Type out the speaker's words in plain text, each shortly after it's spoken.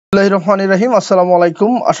Bismillahirrahmanirrahim. Assalamu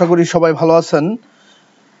alaikum. আশা করি সবাই ভালো আছেন।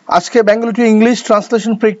 আজকে Bengali to English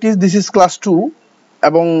Translation Practice, this is class 2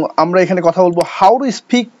 এবং আমরা এখানে কথা বলবো how to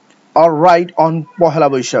speak or write on Pahela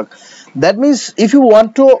Baisakh. That means if you want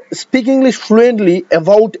to speak English fluently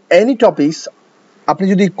about any topics, আপনি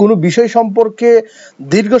যদি কোনো বিষয় সম্পর্কে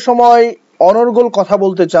দীর্ঘ সময় অনর্গল কথা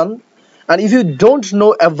বলতে চান, and if you don't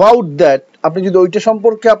know about that, আপনি যদি ওইটা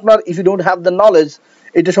সম্পর্কে আপনার if you don't have the knowledge,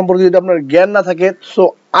 এটা সম্পর্কে যদি আপনার জ্ঞান না থাকে, so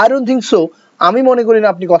I don't think so, আমি মনে করি না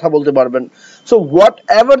আপনি কথা বলতে পারবেন। So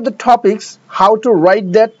whatever the topics, how to write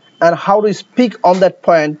that and how to speak on that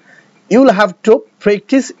point, you will have to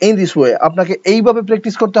practice in this way. আপনাকে এইভাবে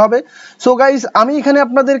প্র্যাকটিস করতে হবে। So guys, আমি এখানে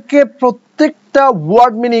আপনাদেরকে প্রত্যেকটা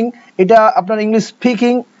ওয়ার্ড মিনিং, এটা আপনার ইংলিশ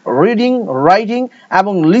স্পিকিং, রিডিং, রাইটিং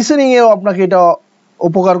এবং লিসেনিং এও আপনাকে এটা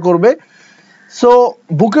উপকার করবে। সো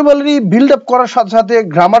ভোকাবুলারি বিল্ড আপ করার সাথে সাথে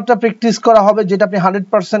গ্রামারটা প্র্যাকটিস করা হবে, যেটা আপনি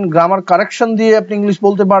 100% গ্রামার কারেকশন দিয়ে আপনি ইংলিশ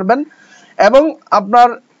বলতে পারবেন। এবং আপনার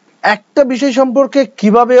একটা বিষয় সম্পর্কে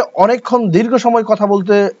কিভাবে অনেকক্ষণ দীর্ঘ সময় কথা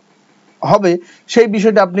বলতে হবে সেই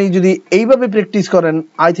বিষয়টা আপনি যদি এইভাবে প্র্যাকটিস করেন,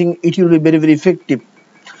 I think it will be very very effective.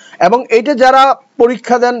 এবং এটা যারা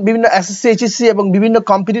পরীক্ষা দেন বিভিন্ন এসএসসি, এইচএসসি এবং বিভিন্ন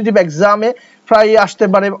কম্পিটিটিভ এক্সামে প্রায় আসতে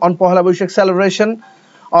পারে অন পহেলা বৈশাখ সেলিব্রেশন,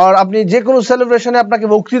 আর আপনি যে কোনো সেলিব্রেশনে আপনাকে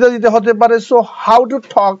বক্তৃতা দিতে হতে পারে। So how to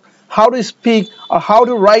talk, how to speak R how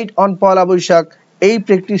to right on Pohela Boishakh, এই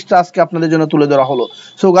প্র্যাকটিসটা আজকে আপনাদের জন্য তুলে ধরা হলো।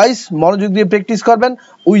 সো গাইস, মনোযোগ দিয়ে প্র্যাকটিস করবেন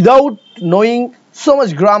without knowing so much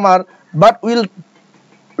grammar, but will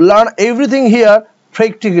learn everything here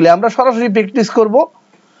practically. আমরা সরাসরি প্র্যাকটিস করব।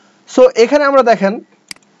 সো এখানে আমরা দেখেন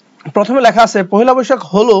প্রথমে লেখা আছে পহেলা বৈশাখ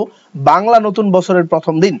হলো বাংলা নতুন বছরের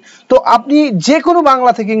প্রথম দিন। তো আপনি যে কোনো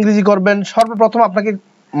বাংলা থেকে ইংরেজি করবেন, সর্বপ্রথম আপনাকে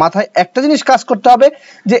মাথায় একটা জিনিস কাজ করতে হবে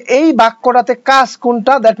যে এই বাক্যটাতে কাজ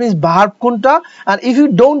কোনটা, দ্যাট মিন্স ভার্ব কোনটা। আর if you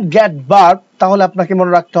don't get verb, তাহলে আপনাকে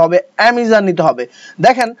মনে রাখতে হবে অ্যামিজার নিতে হবে।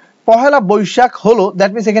 দেখেন পহেলা বৈশাখ হলো,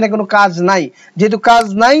 দ্যাট মিন্স এখানে কোনো কাজ নাই, যেহেতু কাজ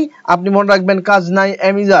নাই আপনি মনে রাখবেন কাজ নাই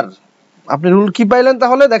অ্যামিজার। আপনি রুল কি পাইলেন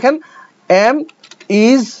তাহলে? দেখেন এম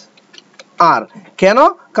ইজ আর, কেন?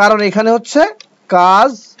 কারণ এখানে হচ্ছে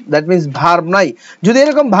কাজ, দ্যাট মিন্স ভার্ব নাই। যদি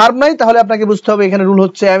এরকম ভার্ব নাই তাহলে আপনাকে বুঝতে হবে এখানে রুল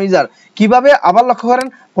হচ্ছে অ্যামিজার। কিভাবে? আবার লক্ষ্য করেন,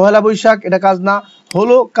 পহেলা বৈশাখ এটা কাজ না,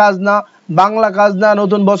 হলো কাজ না, বাংলা কাজ না,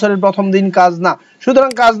 নতুন বছরের প্রথম দিন কাজ না,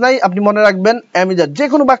 সুতরাং কাজ নাই, আপনি মনে রাখবেন অ্যামিজার। যে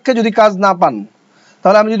কোনো বাক্যে যদি কাজ না পান,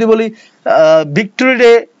 তাহলে আমি যদি বলি ভিক্টোরি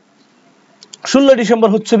ডে 16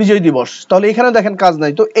 ডিসেম্বর হচ্ছে বিজয় দিবস, তাহলে এখানে দেখেন কাজ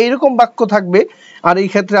নাই। তো এইরকম বাক্য থাকবে, আর এই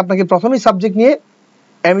ক্ষেত্রে আপনাকে প্রথমেই সাবজেক্ট নিয়ে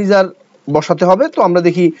অ্যামিজার বসাতে হবে। তো আমরা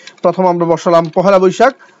দেখি, প্রথম আমরা বসালাম পহেলা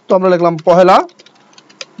বৈশাখ, তো আমরা লিখলাম পহেলা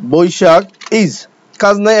বৈশাখ ইজ,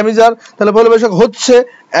 কাজ নাই অ্যামিজার, তাহলে পহেলা বৈশাখ হচ্ছে।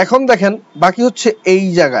 এখন দেখেন বাকি হচ্ছে এই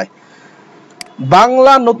জায়গায়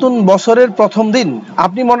বাংলা নতুন বছরের প্রথম দিন।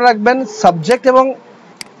 আপনি মনে রাখবেন সাবজেক্ট এবং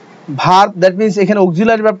ভার্ব, দ্যাট মিন্স এখানে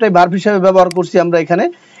অক্সিলারি ভার্বটাই ভার্ব হিসেবে ব্যবহার করছি আমরা এখানে।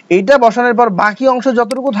 এইটা বসানোর পর বাকি অংশ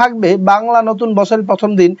যতটুকু থাকবে বাংলা নতুন বছরের প্রথম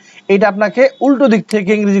দিন, এটা আপনাকে উল্টো দিক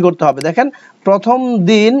থেকে ইংরেজি করতে হবে। দেখেন প্রথম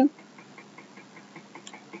দিন,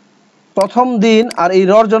 প্রথম দিন, আর এই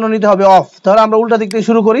রর জন্য নিতে হবে অফ। তাহলে আমরা উল্টা দিক থেকে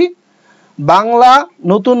শুরু করি। বাংলা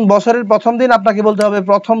নতুন বছরের প্রথম দিন, আপনাকে বলতে হবে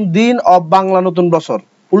প্রথম দিন অফ বাংলা নতুন বছর।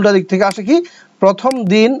 উল্টা দিক থেকে আসে কি? প্রথম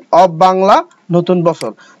দিন অফ বাংলা নতুন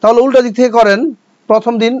বছর। তাহলে উল্টা দিক থেকে করেন,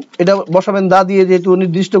 প্রথম দিন এটা বসাবেন দা দিয়ে, যেহেতু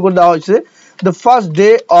নির্দিষ্ট করে দেওয়া হয়েছে। দ্য ফার্স্ট ডে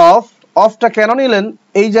অফ, অফটা কেন নিলেন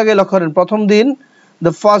এই জায়গায় লক্ষ্য করেন, প্রথম দিন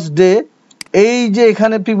দ্য ফার্স্ট ডে, এই যে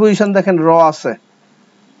এখানে প্রিপোজিশন দেখেন র আছে,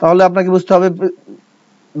 তাহলে আপনাকে বুঝতে হবে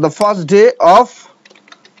the first day of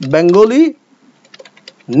Bengali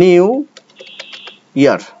New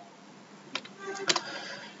Year,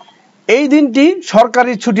 এই দিনটি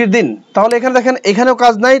সরকারি ছুটির দিন। তাহলে এখানে দেখেন এখানেও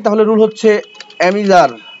কাজ নাই, তাহলে রুল হচ্ছে অ্যামিজার।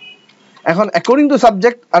 এখন অ্যাকর্ডিং টু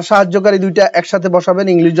সাবজেক্ট আর সাহায্যকারী দুইটা একসাথে বসাবেন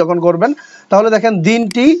ইংলিশ যখন করবেন। তাহলে দেখেন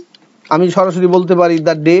দিনটি আমি সরাসরি বলতে পারি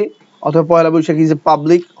দ্য ডে, অথবা পয়লা Boishakh is a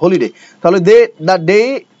public holiday. তাহলে দ্য ডে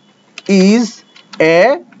ইজ এ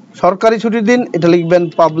সরকারি ছুটির দিন, এটা লিখবেন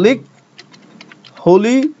public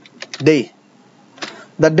holiday.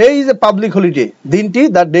 The day is a public holiday, দিনটি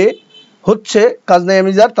দ্য ডে হচ্ছে কাজ নাই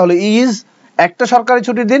অ্যামিজার, তাহলে ইজ একটা সরকারি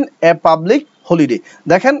ছুটির দিন, এ পাবলিক হলিডে।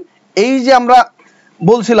 দেখেন এই যে আমরা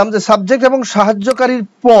বলছিলাম যে সাবজেক্ট এবং সাহায্যকারীর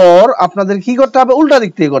পর আপনাদের কি করতে হবে? উল্টা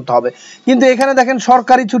দিক থেকে করতে হবে। কিন্তু এখানে দেখেন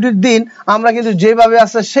সরকারি ছুটির দিন আমরা কিন্তু যেভাবে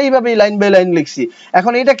আছে সেইভাবেই লাইন বাই লাইন লিখছি।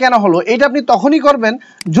 এখন এটা কেন হলো? এটা আপনি তখনই করবেন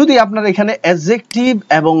যদি আপনার এখানে অ্যাডজেক্টিভ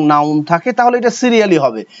এবং নাউন থাকে, তাহলে এটা সিরিয়ালি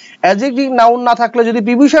হবে। অ্যাডজেক্টিভ নাউন না থাকলে, যদি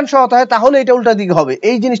প্রিপোজিশন সহ হয়, তাহলে এটা উল্টা দিকে হবে।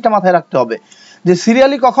 এই জিনিসটা মাথায় রাখতে হবে যে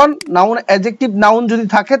সিরিয়ালি কখন, নাউন অ্যাডজেক্টিভ নাউন যদি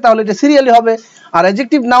থাকে তাহলে এটা সিরিয়ালি হবে, আর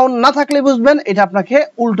অ্যাডজেক্টিভ নাউন না থাকলে বুঝবেন এটা আপনাকে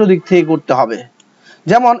উল্টো দিক থেকে করতে হবে।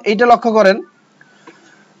 যেমন এইটা লক্ষ্য করেন,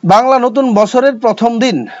 বাংলা নতুন বছরের প্রথম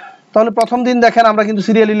দিন, তাহলে প্রথম দিন দেখেন আমরা কিন্তু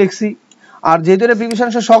সিরিয়ালি লিখছি, আর যেহেতু এটা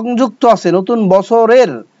প্রিপোজিশনের সাথে সংযুক্ত আছে নতুন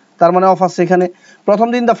বছরের, তার মানে অফ আছে এখানে। প্রথম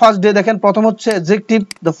দিন দ্য ফার্স্ট ডে, দেখেন প্রথম হচ্ছে অ্যাডজেক্টিভ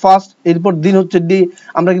দ্য ফার্স্ট, এরপর দিন হচ্ছে ডে,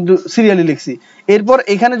 আমরা কিন্তু সিরিয়ালি লিখছি। এরপর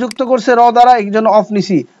এখানে যুক্ত করছে র দ্বারা, এই জন্য অফ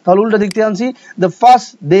নিছি, তাহলে উল্টা দিক থেকে আনছি the first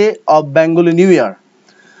day of Bengali new year.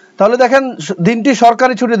 তাহলে দেখেন দিনটি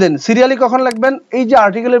সরকারি ছুটি দিন, সিরিয়ালি কখন লিখবেন? এই যে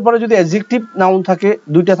আর্টিকেলের পরে যদি অ্যাডজেক্টিভ নাউন থাকে,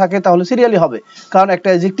 দুইটা থাকে, তাহলে সিরিয়ালি হবে, কারণ একটা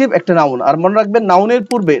অ্যাডজেক্টিভ একটা নাউন। আর মনে রাখবেন নাউনের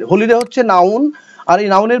পূর্বে, হলিডে হচ্ছে নাউন, আর এই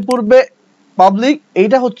নাউনের পূর্বে পাবলিক,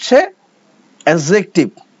 এইটা হচ্ছে অ্যাডজেক্টিভ।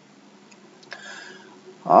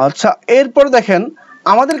 আচ্ছা, এরপর দেখেন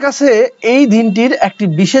আমাদের কাছে এই দিনটির একটি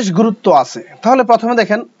বিশেষ গুরুত্ব আছে। তাহলে প্রথমে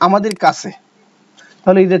দেখেন আমাদের কাছে,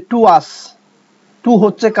 তাহলে এই যে টু আস, টু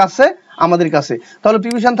হচ্ছে কাছে, আমাদের কাছে, তাহলে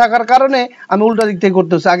প্রিপোজিশন থাকার কারণে আমি উল্টা দিক থেকে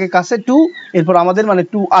করতে হচ্ছে, আগে কাছে টু, এরপর আমাদের, মানে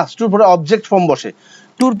টু আস, টুর পরে অবজেক্ট ফর্ম বসে,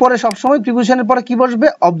 টুর পরে সবসময় প্রিপোজিশনের পরে কি বসবে?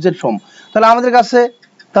 Object form. তাহলে আমাদের কাছে,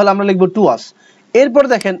 তাহলে আমরা লিখবো টু আস। এরপর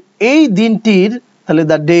দেখেন এই দিনটির, তাহলে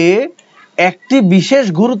দ্য ডে, একটি বিশেষ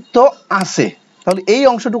গুরুত্ব আছে, তাহলে এই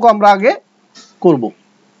অংশটুকু আমরা আগে করব।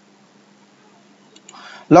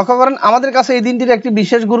 লক্ষ্য করেন আমাদের কাছে এই দিনটির একটি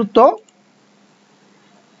বিশেষ গুরুত্ব,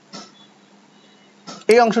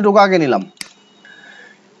 এই অংশটুকু আগে নিলাম।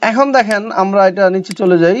 এখন দেখেন আমরা এটা নিচে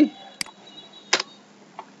চলে যাই,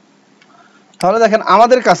 তাহলে দেখেন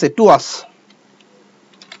আমাদের কাছে টু আস,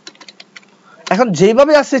 এখন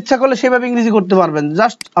যেভাবে আসছে ইচ্ছা করলে সেভাবে ইংরেজি করতে পারবেন,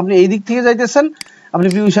 জাস্ট আপনি এই দিক থেকে যাইতেছেন, আপনি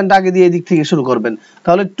প্রিপোজিশনটা আগে দিয়ে এই দিক থেকে শুরু করবেন।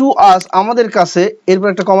 তাহলে টু আস, আমাদের কাছে,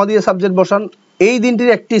 এরপর একটা কমা দিয়ে সাবজেক্ট বসান, এই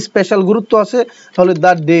দিনটির একটি স্পেশাল গুরুত্ব আছে, তাহলে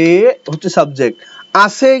দ্য ডে হচ্ছে সাবজেক্ট,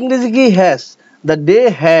 আছে ইংরেজি কি? Has, the day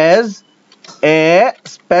has a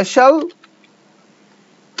special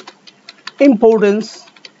importance.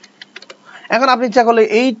 এখন আপনি ইচ্ছা করলে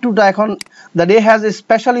এই টুটা, এখন the day has a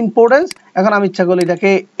special importance, এখন আমি ইচ্ছা করলে এটাকে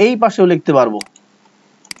এই পাশেও লিখতে পারবো,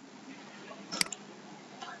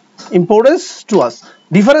 ইম্পর্টেন্স টু আস।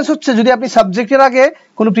 ডিফারেন্স হচ্ছে যদি আপনি সাবজেক্টের আগে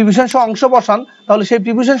কোনো প্রিপোজিশন সহ অংশ বসান, তাহলে সেই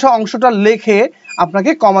প্রিপোজিশন সহ অংশটা লিখে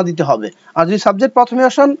আপনাকে কমা দিতে হবে, আর যদি সাবজেক্ট প্রথমে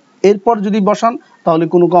বসান এরপর যদি বসান তাহলে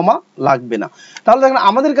কোনো কমা লাগবে না। তাহলে দেখেন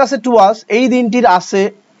আমাদের কাছে টু আস, এই দিনটির আছে,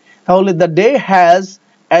 তাহলে the day has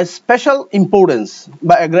a special importance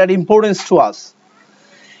বা a great importance to us.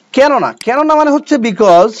 কেননা, কেননা মানে হচ্ছে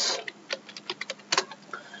বিকজ,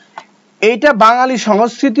 এইটা বাঙালি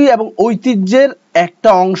সংস্কৃতি এবং ঐতিহ্যের একটা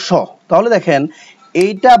অংশ। তাহলে দেখেন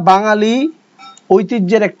এইটা বাঙালি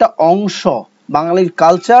ঐতিহ্যের একটা অংশ, বাঙালির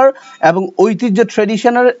কালচার এবং ঐতিহ্য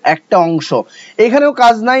ট্রেডিশনের একটা অংশ। এখানেও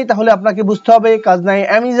কাজ নাই, তাহলে আপনাকে বুঝতে হবে কাজ নাই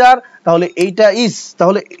অ্যামিজার, তাহলে এইটা ইজ,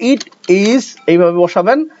 তাহলে ইট ইজ, এইভাবে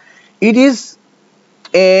বসাবেন, ইট ইজ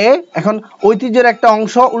এ, এখন ঐতিহ্যের একটা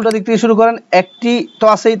অংশ, উল্টা দিক থেকে শুরু করেন, একটি তো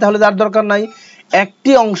আছেই, তাহলে তার দরকার নাই,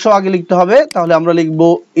 একটি অংশ আগে লিখতে হবে, তাহলে আমরা লিখবো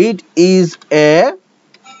it is a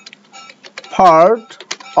part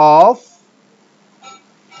of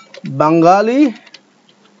Bangali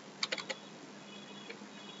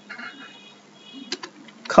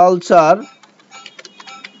culture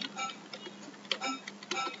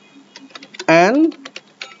and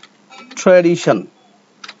tradition.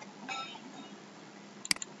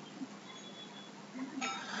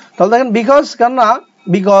 তাহলে দেখেন বিকজ, কেননা,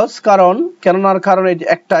 বিকজ কারণ, কেননার কারণ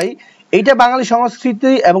একটাই, এইটা বাঙালি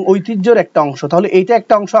সংস্কৃতি এবং ঐতিহ্যের একটা অংশ, তাহলে এইটা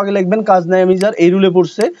একটা অংশ আগে লিখবেন, কাজ নাই অ্যামিজার, এই রুলে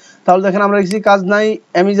পড়ছে। তাহলে দেখেন আমরা লিখছি কাজ নাই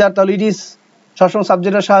অ্যামিজার, তাহলে ইট ইজ সবসময়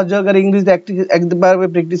সাবজেক্টের সাহায্যকারী, ইংরেজিতে একবার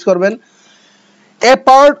প্র্যাকটিস করবেন। এ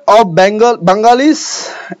part of বাঙালিস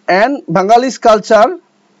and বাঙালিস culture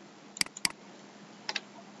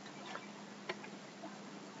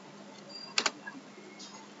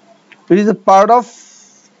it is a part of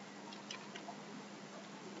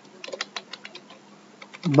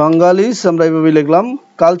বাঙালিস, আমরা এইভাবে লিখলাম,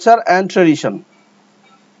 কালচার অ্যান্ড ট্রেডিশন।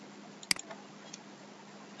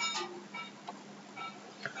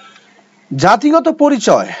 জাতিগত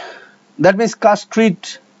পরিচয়, that means caste, Creed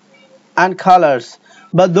and colours,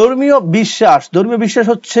 বা ধর্মীয় বিশ্বাস, ধর্মীয় বিশ্বাস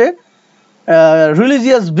হচ্ছে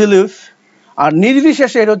রিলিজিয়াস বিলিফ, আর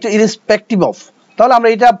নির্বিশেষে এটা হচ্ছে ইরেসপেক্টিভ অফ। তাহলে আমরা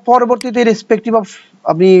এটা পরবর্তীতে ইরেসপেক্টিভ অফ,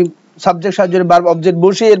 আপনি সাবজেক্ট সাহায্যে ভার্ব অবজেক্ট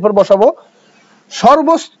বসিয়ে এরপর বসাবো।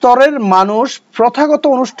 সর্বস্তরের মানুষ প্রথাগত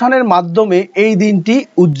অনুষ্ঠানের মাধ্যমে এই দিনটি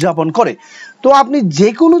উদযাপন করে। তো আপনি যে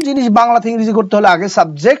কোনো জিনিস বাংলাতে ইংরেজি করতে হলে আগে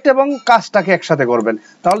সাবজেক্ট এবং কাজটাকে একসাথে করবেন।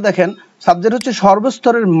 তাহলে দেখেন সাবজেক্ট হচ্ছে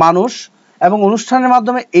সর্বস্তরের মানুষ এবং অনুষ্ঠানের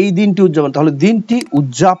মাধ্যমে এই দিনটি উদযাপন, তাহলে দিনটি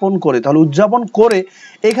উদযাপন করে, তাহলে উদযাপন করে,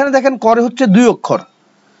 এখানে দেখেন করে হচ্ছে দুই অক্ষর,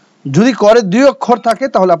 যদি করে দুই অক্ষর থাকে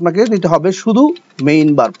তাহলে আপনাকে নিতে হবে শুধু মেইন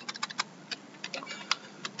ভার্ব।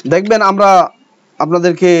 দেখবেন আমরা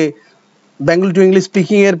আপনাদেরকে বেঙ্গলি টু ইংলিশ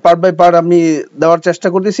স্পিকিং এর পার্ট বাই পার্ট আমি দেওয়ার চেষ্টা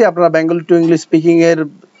করতেছি, আপনারা বেঙ্গলি টু ইংলিশ স্পিকিং এর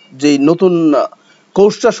যেই নতুন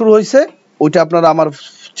কোর্সটা শুরু হয়েছে ওইটা আপনারা আমার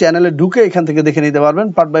চ্যানেলে ঢুকে এখান থেকে দেখে নিতে পারবেন,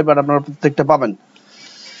 পার্ট বাই পার্ট আপনারা প্রত্যেকটা পাবেন।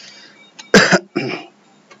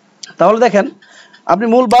 তাহলে দেখেন আপনি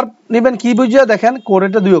মূল ভার্ব নেবেন কি বুঝিয়ে, দেখেন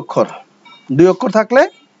কোরেটা 2 অক্ষর, 2 অক্ষর থাকলে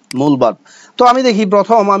মূল ভার্ব। তো আমি দেখি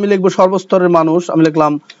প্রথম আমি লিখবো সর্বস্তরের মানুষ, আমি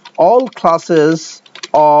লিখলাম অল ক্লাসেস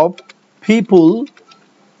অফ পিপল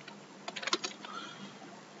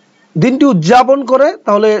দিনটি উদযাপন করে,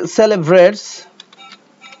 তাহলে সেলিব্রেটস,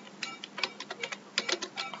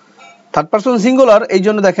 থার্ড পারসন সিঙ্গুলার এই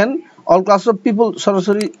জন্য দেখেন অল ক্লাস অফ পিপল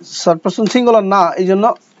সরাসরি থার্ড পারসন সিঙ্গুলার না, এই জন্য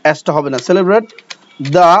এসটা হবে না, সেলিব্রেট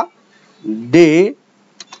দ্য ডে।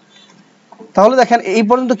 তাহলে দেখেন এই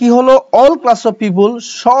পর্যন্ত কি হলো, অল ক্লাস অফ পিপল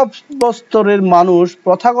সব স্তরের মানুষ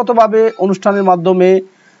প্রথাগতভাবে অনুষ্ঠানের মাধ্যমে,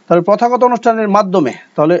 তাহলে প্রথাগত অনুষ্ঠানের মাধ্যমে,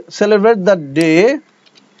 তাহলে সেলিব্রেট দ্য ডে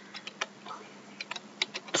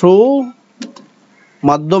থ্রু,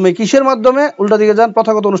 মাধ্যমে কিসের মাধ্যমে, উল্টা দিকে যান,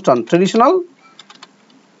 প্রথাগত অনুষ্ঠান ট্রেডিশনাল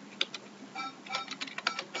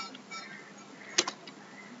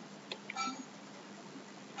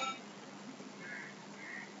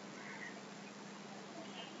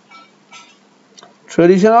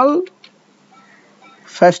ট্রেডিশনাল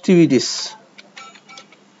ফেস্টিভিটিস।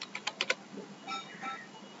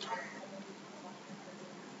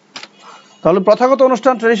 তাহলে প্রথাগত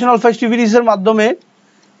অনুষ্ঠান ট্রেডিশনাল ফেস্টিভিটিস এর মাধ্যমে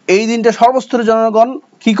এই দিনটা সর্বস্তরের জনগণ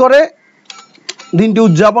কি করে, দিনটি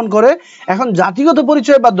উদযাপন করে। এখন জাতিগত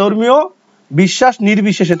পরিচয় বা ধর্মীয় বিশ্বাস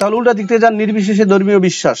নির্বিশেষে, তাহলে উল্টা দিক থেকে যান, নির্বিশেষে ধর্মীয়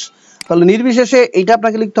বিশ্বাস, তাহলে নির্বিশেষে এটা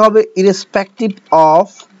আপনাকে লিখতে হবে ইরেসপেক্টিভ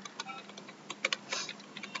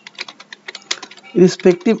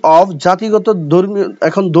অফ জাতিগত ধর্মীয়,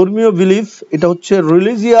 এখন ধর্মীয় বিলিফ এটা হচ্ছে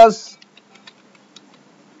রিলিজিয়াস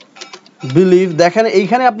বিলিফ। দেখেন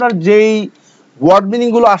এইখানে আপনার যেই ওয়ার্ড মিনিং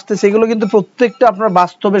গুলো আসতেছে এগুলো কিন্তু প্রত্যেকটা আপনার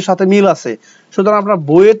বাস্তবের সাথে মিল আছে, সুতরাং আপনার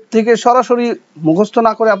বইয়ের থেকে সরাসরি মুখস্থ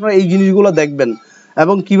না করে আপনারা এই জিনিসগুলো দেখবেন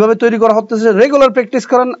এবং কিভাবে তৈরি করা হচ্ছে রেগুলার প্র্যাকটিস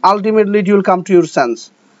করেন, ultimately it will come to your sense.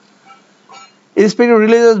 Irrespective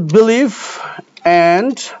religious belief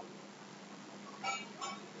and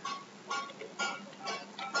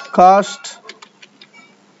caste,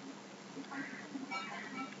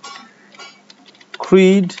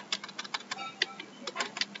 creed,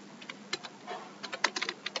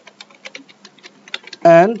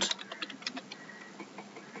 and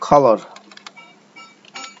color.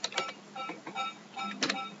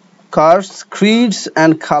 Castes, creeds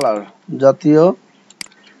and color, জাতীয়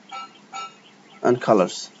and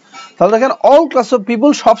colors. তাহলে দেখেন অল ক্লাস অফ পিপল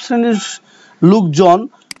সব শ্রেণীর লোকজন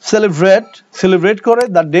সেলিব্রেট করে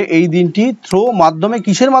দ্য ডে এই দিনটি থ্রু মাধ্যমে,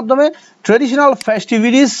 কিসের মাধ্যমে, ট্রেডিশনাল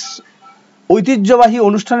ফেস্টিভিটিস ঐতিহ্যবাহী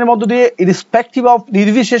অনুষ্ঠানের মধ্য দিয়ে, ইরেসপেক্টিভ অফ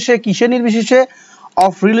নির্বিশেষে, কিসের নির্বিশেষে,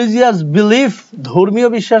 অফ রিলিজিয়াস বিলিফ ধর্মীয়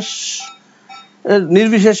বিশ্বাস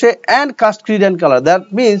নির্বিশেষে, and caste Creed and colour, that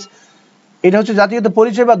means এটা হচ্ছে জাতীয়ত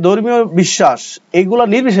পরিচয় বা ধর্মীয় বিশ্বাস এইগুলো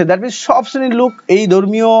নির্বিশেষে, দ্যাট মিনস সব শ্রেণীর লোক এই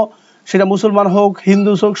ধর্মীয়, সেটা মুসলমান হোক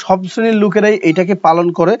হিন্দু হোক, সব শ্রেণীর লোকেরাই এটাকে পালন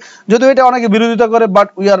করে, যদিও এটা অনেকে বিরোধিতা করে, বাট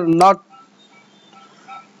উই আর নট,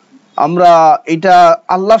 আমরা এটা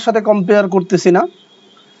আল্লাহর সাথে কম্পেয়ার করতেছি না।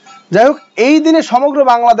 যাই হোক এই দিনে সমগ্র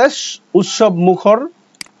বাংলাদেশ উৎসব মুখর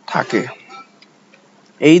থাকে।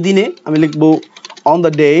 এই দিনে আমি লিখবো অন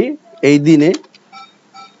দ্য ডে, এই দিনে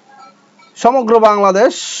সমগ্র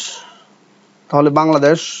বাংলাদেশ, তাহলে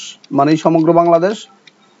বাংলাদেশ মানে সমগ্র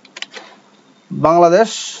বাংলাদেশ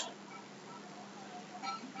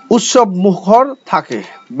উৎসব মুখর থাকে।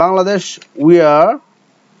 বাংলাদেশ উইয়ার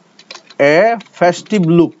এ ফেস্টিভ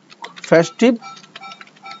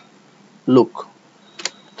লুক,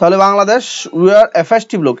 তাহলে বাংলাদেশ উইয়ার এ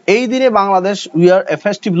ফেস্টিভ লুক, এই দিনে বাংলাদেশ উইয়ার এ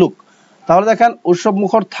ফেস্টিভ লুক। তাহলে দেখেন উৎসব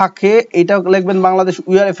মুখর থাকে, এইটা লিখবেন বাংলাদেশ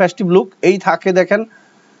উইয়ার এ ফেস্টিভ লুক। এই থাকে দেখেন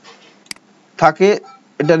থাকে,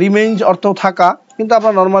 এটা রিমেইনস অর্থ থাকা, কিন্তু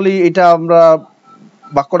আমরা নর্মালি এটা আমরা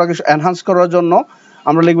বাক্যটাকে এনহান্স করার জন্য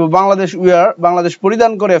আমরা লিখবো বাংলাদেশ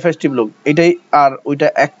পরিধান করে ফেস্টিভ লুক, এটাই আর ওইটা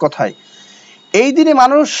এক কথায়। এই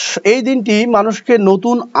দিনটি মানুষকে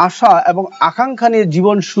নতুন আশা এবং আকাঙ্ক্ষা নিয়ে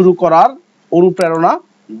জীবন শুরু করার অনুপ্রেরণা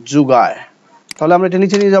যোগায়। তাহলে আমরা এটা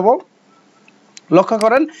নিচে নিয়ে যাব, লক্ষ্য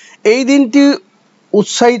করেন এই দিনটি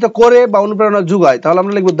উৎসাহিত করে বা অনুপ্রেরণা যোগায়, তাহলে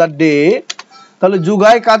আমরা লিখবো দ্য ডে, তাহলে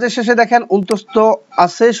যোগায় কাজের শেষে দেখেন উন্তস্থ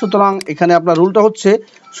আছে, সুতরাং এখানে আপনার রুলটা হচ্ছে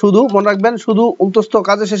শুধু মনে রাখবেন, শুধু উন্তস্থ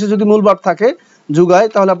কাজের শেষে যদি মূল ভার্ব থাকে যোগায়,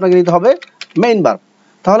 তাহলে আপনাকে নিতে হবে মেইন ভার্ব।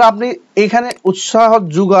 তাহলে আপনি এখানে উৎসাহ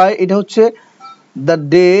যোগায়, এটা হচ্ছে the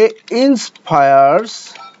day inspires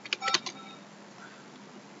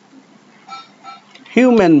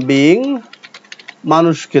human being,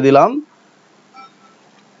 মানুষকে দিলাম,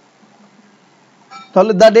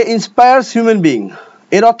 তাহলে the day inspires human being,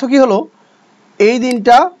 এর অর্থ কি হলো, এই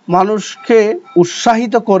দিনটা মানুষকে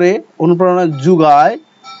উৎসাহিত করে, অনুপ্রেরণা যোগায়,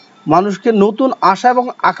 মানুষকে নতুন আশা এবং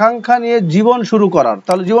আকাঙ্ক্ষা নিয়ে জীবন শুরু করার।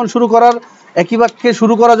 তাহলে জীবন শুরু করার একই বাক্যে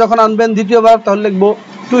শুরু করা যখন আনবেন দ্বিতীয়বার, তাহলে লিখবো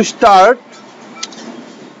টু স্টার্ট।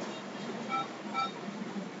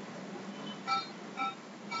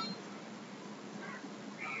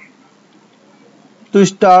 টু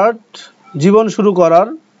স্টার্ট জীবন শুরু করার,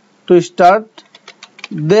 টু স্টার্ট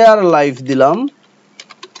দেয়ার লাইফ দিলাম।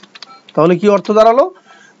 তাহলে কি অর্থ দাঁড়ালো?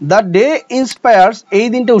 দ্য ডে ইন্সপায়ার্স, এই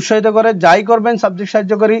দিনটা উৎসাহিত করে। যাই করবেন সাবজেক্ট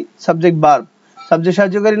সাহায্যকারী, সাবজেক্ট ভার্ব। সাবজেক্ট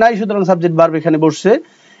সাহায্যকারী নাই, সুতরাং সাবজেক্ট ভার্ব এখানে বসছে।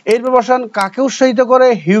 এরপর বসান কাকে উৎসাহিত করে,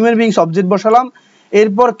 হিউম্যান বিংস, অবজেক্ট বসালাম।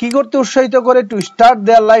 এরপর কি করতে উৎসাহিত করে, টু স্টার্ট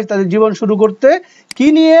দেয়ার লাইফ, তাদের জীবন শুরু করতে। কি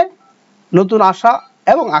নিয়ে? নতুন আশা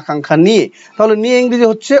এবং আকাঙ্ক্ষা নিয়ে। তাহলে নিয়ে ইংরেজি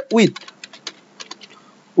হচ্ছে with.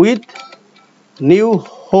 With new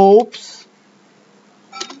Hopes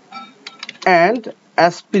and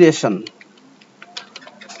aspiration,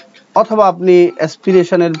 অথবা আপনি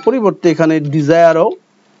অ্যাসপিরেশনের পরিবর্তে এখানে ডিজায়ারও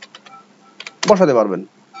বসাতে পারবেন।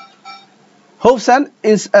 হোপস অ্যান্ড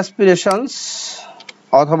অ্যাসপিরেশনস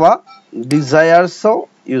অথবা ডিজায়ারসও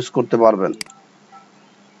ইউজ করতে পারবেন।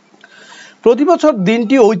 প্রতি বছর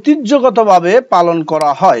দিনটি ঐতিহ্যগতভাবে পালন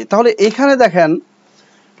করা হয়। তাহলে এখানে দেখেন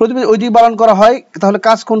প্রতি বছর ঐতিহ্য পালন করা হয়, তাহলে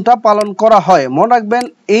কাজ কোনটা? পালন করা হয়। মনে রাখবেন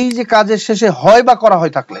এই যে কাজের শেষে হয় বা করা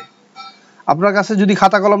হয় থাকলে, আপনার কাছে যদি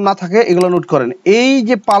খাতা কলম না থাকে এগুলো নোট করেন। এই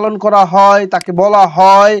যে পালন করা হয়, তাকে বলা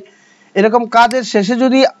হয়, এরকম কাজের শেষে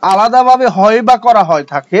যদি আলাদাভাবে হয় বা করা হয়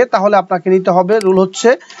থাকে, তাহলে আপনাকে নিতে হবে, রুল হচ্ছে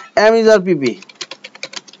এমিজার পিপি।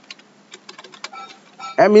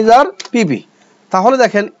 এমিজার পিপি। তাহলে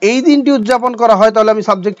দেখেন এই দিনটি উদযাপন করা হয়, তাহলে আমি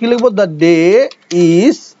সাবজেক্ট কি লিখবো? দ্য ডে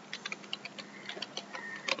ইজ,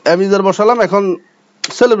 এমিজার বসালাম, এখন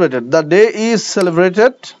celebrated. The day is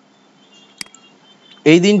celebrated,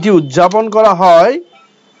 এই দিনটি উদযাপন করা হয়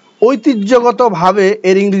ঐতিহ্যগতভাবে।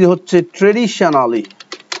 এর ইংরেজি হচ্ছে traditionally.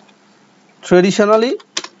 Traditionally,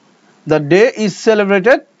 the day is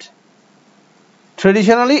celebrated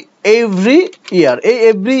traditionally every year. এই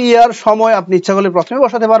এভরি ইয়ার সময় আপনি ইচ্ছা করলে প্রথমে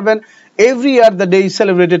বসাতে পারবেন, every year the day is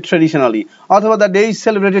celebrated traditionally, অথবা the day is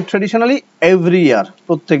celebrated traditionally every year,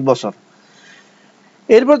 প্রত্যেক বছর।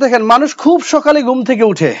 এরপর দেখেন মানুষ খুব সকালে ঘুম থেকে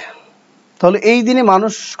উঠে। তাহলে এই দিনে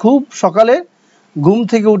মানুষ খুব সকালে ঘুম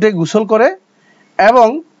থেকে উঠে গোসল করে, এবং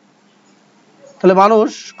তাহলে মানুষ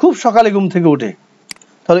খুব সকালে ঘুম থেকে উঠে।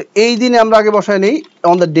 তাহলে এই দিনে আমরা আগে বসাই নেই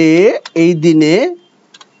অন দ্য ডে, এই দিনে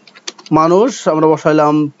মানুষ আমরা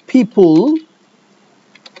বসাইলাম পিপল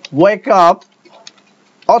ওয়েক আপ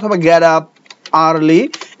অথবা গেট আপ আর্লি।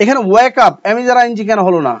 এখানে ওয়েক আপ এমিজার আইনজি কেন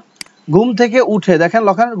হলো না? ঘুম থেকে উঠে, দেখেন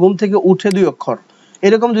লক্ষণ, ঘুম থেকে উঠে দুই অক্ষর,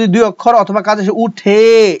 এরকম যদি দুই অক্ষর অথবা কাজে উঠে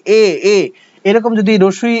এ এ, এরকম যদি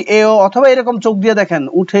রসুই এ ও, অথবা এরকম চোখ দিয়ে দেখেন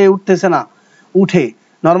উঠে, উঠতেছে না, উঠে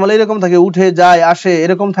নর্মালি এরকম থাকে, উঠে যায় আসে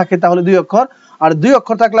এরকম থাকে, তাহলে দুই অক্ষর। আর দুই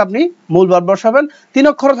অক্ষর থাকলে আপনি মূল ভার্ব বসাবেন। তিন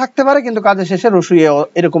অক্ষর থাকতে পারে কিন্তু কাজের শেষে রসুই এ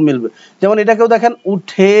এরকম মিলবে। যেমন এটাকেও দেখেন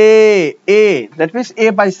উঠে এ, দ্যাট মিনস এ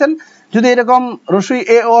পাইছেন। যদি এরকম রসুই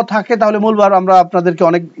এ ও থাকে তাহলে মূল ভার্ব। আমরা আপনাদেরকে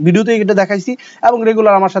অনেক ভিডিওতেই এটা দেখাইছি এবং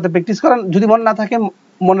রেগুলার আমার সাথে প্র্যাকটিস করেন। যদি মনে না থাকে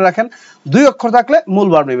মনে রাখেন দুই অক্ষর থাকলে মূল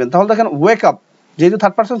ভার্ব নেবেন। তাহলে দেখেন ওয়েক আপ, যেহেতু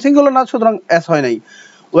থার্ড পারসন সিঙ্গুলার না, সুতরাং এস হয় নাই।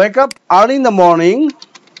 Wake up early in the morning,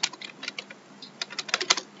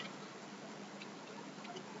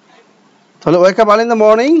 তাহলে wake up early in the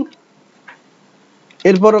morning.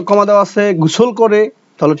 এরপর কমা দেওয়া আছে গোসল করে,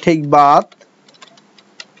 তাহলে টেক বাথ,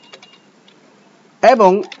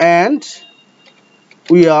 এবং অ্যান্ড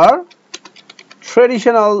উইয়ার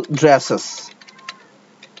ট্রেডিশনাল ড্রেসেস।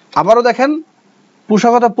 আবারও দেখেন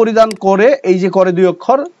পোশাকতা পরিধান করে, এই যে করে দুই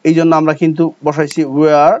অক্ষর, এই জন্য আমরা কিন্তু বসাইছি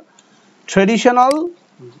wear traditional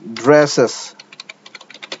dresses.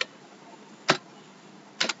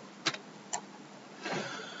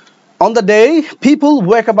 On the day, people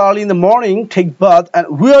wake up early in the morning, take bath and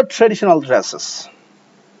wear traditional dresses.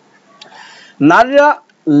 নারীরা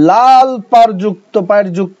লাল পায়ের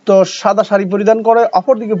যুক্ত সাদা শাড়ি পরিধান করে,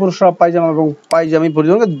 অপরদিকে পুরুষরা পায়জামা এবং পায়জামি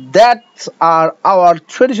পরিধান করে। That's R our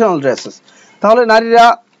traditional dresses. তাহলে নারীরা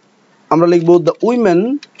আমরা লিখবো দ্য উইমেন,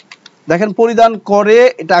 দেখেন পরিধান করে,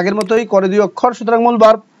 এটা আগের মতোই করে দুই অক্ষর, সুতরাং মূল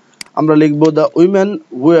ভার্ব আমরা লিখবো দ্য উইমেন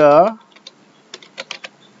ওয়্যার,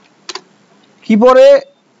 কি পরে?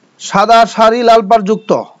 সাদা শাড়ি লাল পাড়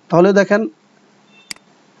যুক্ত। তাহলে দেখেন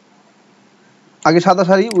আগে সাদা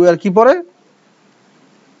শাড়ি, ওয়্যার কি পরে?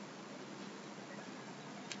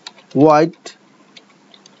 White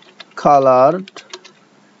coloured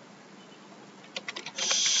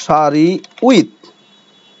sari with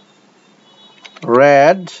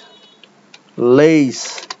red less.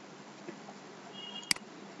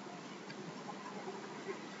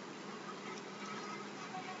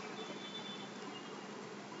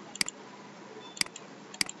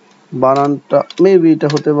 বানানটা মেবি এটা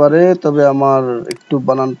হতে পারে, তবে আমার একটু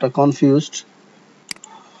বানানটা confused.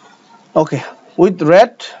 Okay, with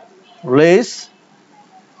red less.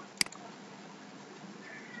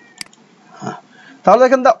 তাহলে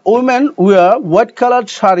দেখেন the women wear white colour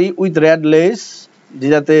sari with red less,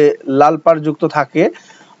 যেটাতে লাল পাড় যুক্ত থাকে।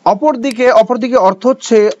 অপরদিকে অর্থ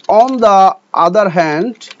হচ্ছে অন দ্য আদার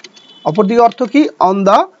হ্যান্ড। অপরদিকে অর্থ কি? অন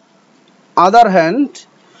দ্য আদার হ্যান্ড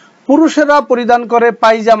পুরুষেরা পরিধান করে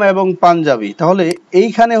পায়জামা এবং পাঞ্জাবি। তাহলে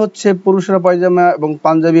এইখানে হচ্ছে পুরুষেরা পায়জামা এবং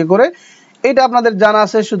পাঞ্জাবি করে, এটা আপনাদের জানা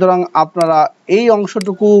আছে, সুতরাং আপনারা এই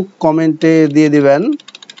অংশটুকু কমেন্টে দিয়ে দিবেন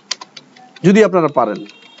যদি আপনারা পারেন।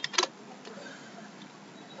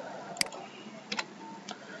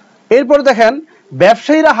 এরপর দেখেন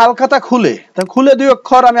ব্যবসায়ীরা হালখাতা খুলে, তা খুলে দুই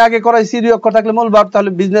অক্ষর আমি আগে করাইছি, দুই অক্ষর থাকলে মূল ভার্ব।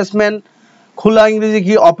 তাহলে বিজনেসম্যান, খোলা ইংরেজি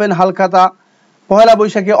কি? ওপেন হালখাতা। পহেলা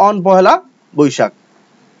বৈশাখে অন পহেলা বৈশাখ,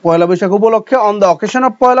 পহেলা বৈশাখ উপলক্ষে on the occasion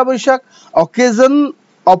of Pohela Boishakh, অকেজন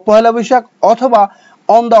of Pohela Boishakh, অথবা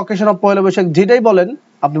on the occasion of Pohela Boishakh, যেটাই বলেন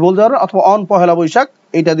আপনি বলতে পারবেন, অথবা অন পহেলা বৈশাখ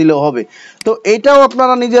এটা দিলেও হবে। তো এটাও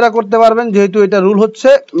আপনারা নিজেরা করতে পারবেন, যেহেতু এটা রুল হচ্ছে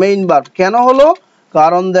মেইন ভার্ব। কেন হলো?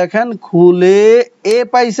 কারণ দেখেন খুলে এ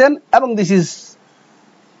পাইছেন এবং দিস ইজ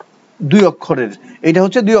দুই অক্ষরের, এটা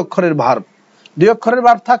হচ্ছে দুই অক্ষরের ভার্ব। দুই অক্ষরের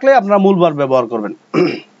ভার্ব থাকলে আপনারা মূল ভার্ব ব্যবহার করবেন।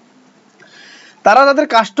 তারা তাদের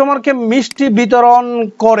কাস্টমারকে মিষ্টি বিতরণ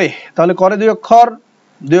করে, তাহলে করে দুই অক্ষর,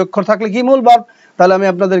 দুই অক্ষর থাকলে কি? মূল ভার্ব। তাহলে আমি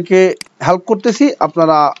আপনাদেরকে হেল্প করতেছি,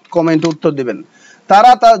 আপনারা কমেন্টে উত্তর দিবেন।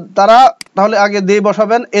 তারা তাহলে আগে দে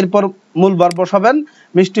বসাবেন, এরপর মূল ভার্ব বসাবেন।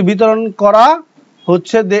 মিষ্টি বিতরণ করা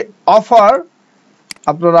হচ্ছে দে অফার,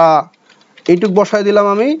 আপনারা এইটুকু বসাই দিলাম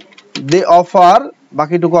আমি, দে অফার,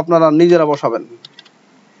 বাকিটুকু আপনারা নিজেরা বসাবেন।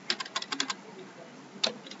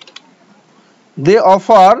 দে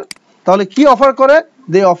অফার, তাহলে কি অফার করে?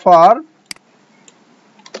 দে অফার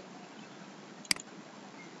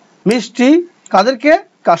মিষ্টি কাদেরকে?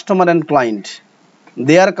 Customer and client,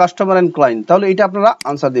 there customer and client. তাহলে এটা আপনারা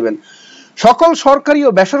আনসার দিবেন। সকল সরকারি ও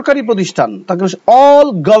বেসরকারি প্রতিষ্ঠান, তাকে all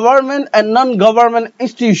government and non government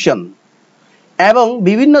institution, এবং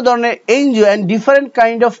বিভিন্ন ধরনের NGO and different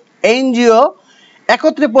kind of NGO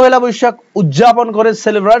একত্রে পহেলা বৈশাখ উদযাপন করে,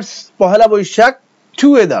 সেলিব্রেটস পহেলা বৈশাখ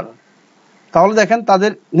টুগেদার। তাহলে দেখেন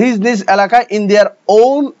তাদের নিজ নিজ এলাকায়, ইন দেয়ার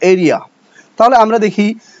ওন এরিয়া। তাহলে আমরা দেখি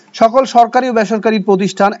সকল সরকারি ও বেসরকারি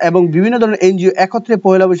প্রতিষ্ঠান এবং বিভিন্ন ধরনের এনজিও একত্রে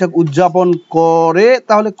পহেলা বৈশাখ উদযাপন করে,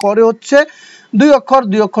 তাহলে করে হচ্ছে দুই অক্ষর,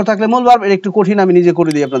 দুই অক্ষর থাকলে মূল ভার্ব। এটা একটু কঠিন, আমি নিজে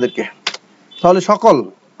করে দিই আপনাদেরকে। তাহলে সকল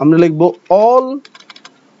আমরা লিখবো all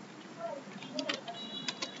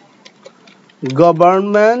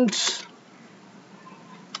government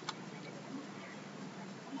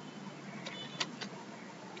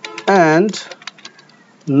and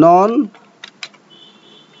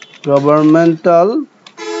non-governmental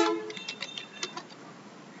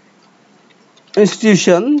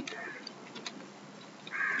institution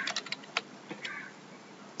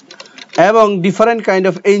এবং different kind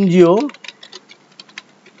of NGO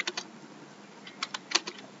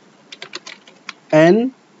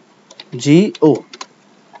NGO,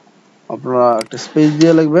 আপনারা একটা স্পেস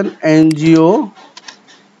দিয়ে লিখবেন NGO,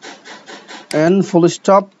 N full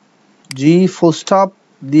stop G full stop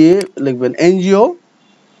দিয়ে লিখবেন NGO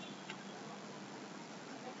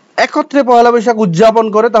একত্রে পহেলা বৈশাখ উদযাপন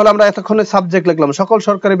করে। তাহলে আমরা এতক্ষণে সাবজেক্ট লিখলাম সকল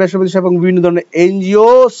সরকারি বেসরকারি এবং বিভিন্ন ধরনের এনজিও,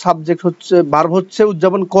 সাবজেক্ট হচ্ছে ভার্ব হচ্ছে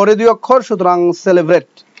উদযাপন করে দুই অক্ষর, সুতরাং সেলিব্রেট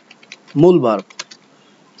মূল ভার্ব।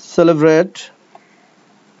 সেলিব্রেট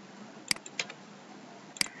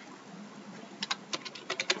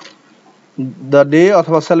দ্য ডে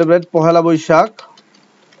অথবা celebrate Pohela Boishakh,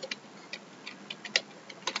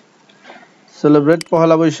 celebrate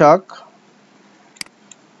Pohela Boishakh,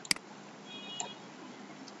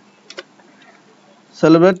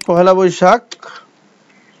 celebrate Pohela Boishakh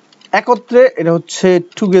একত্রে, এটা হচ্ছে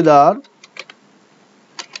টুগেদার,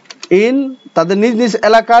 ইন তাদের নিজ নিজ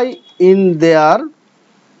এলাকায়, ইন দেয়ার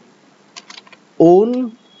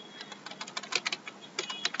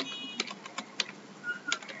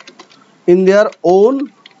ওন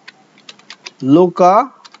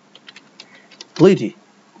লোকালিটি।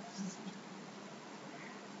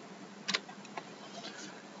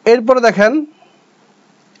 এরপরে দেখেন,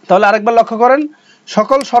 তাহলে আরেকবার লক্ষ্য করেন,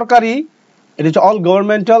 সকল সরকারি, এটা হচ্ছে অল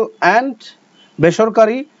গভর্নমেন্টাল, অ্যান্ড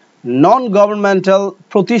বেসরকারি নন গভর্নমেন্টাল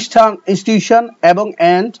প্রতিষ্ঠান ইনস্টিটিউশন এবং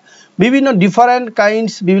অ্যান্ড বিভিন্ন ডিফারেন্ট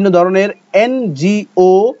কাইন্ডস বিভিন্ন ধরনের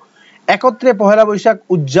এনজিও একত্রে পহেলা বৈশাখ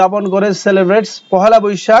উদযাপন করে, সেলিব্রেটস পহেলা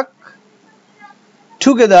বৈশাখ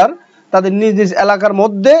টুগেদার তাদের নিজ নিজ এলাকার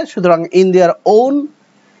মধ্যে, সুতরাং in their own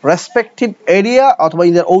respective area অথবা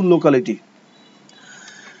ইন দেয়ার ওন লোকালিটি।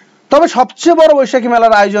 তবে সবচেয়ে বড় বৈশাখী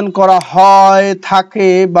মেলার আয়োজন করা হয় থাকে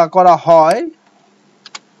বা করা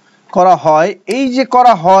হয় এই যে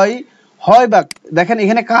করা হয় বা দেখেন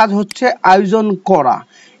এখানে কাজ হচ্ছে আয়োজন করা,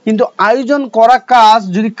 কিন্তু আয়োজন করা কাজ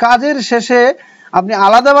যদি কাজের শেষে আপনি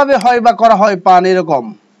আলাদাভাবে হয় বা করা হয় পান এরকম,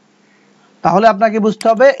 তাহলে আপনাকে বুঝতে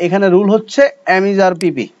হবে এখানে রুল হচ্ছে এমইজ আর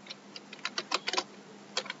পিপি,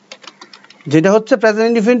 যেটা হচ্ছে প্রেজেন্ট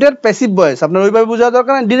ইনডিফিনিটের প্যাসিভ ভয়েস। আপনার ওইভাবে বোঝা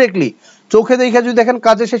দরকার না, ডিরেক্টলি চোখে দেখে যদি দেখেন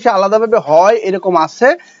কাজের শেষে আলাদাভাবে হয় এরকম আছে,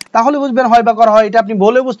 তাহলে বুঝবেন হয় বা করা হয়। এটা আপনি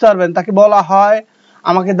বলে বুঝতে পারবেন, তাকে বলা হয়,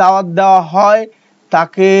 আমাকে দাওয়াত দেওয়া হয়,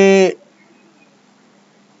 তাকে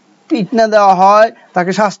পিটনা দেওয়া হয়,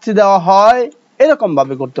 তাকে শাস্তি দেওয়া হয়, এরকম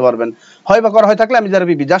ভাবে করতে পারবেন। হয় বা করা হয় থাকলে আমি যারা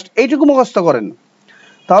বিবি জাস্ট এইটুকু মুখস্থ করেন।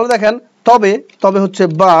 তাহলে দেখেন তবে হচ্ছে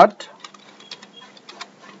বাট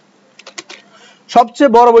সবচেয়ে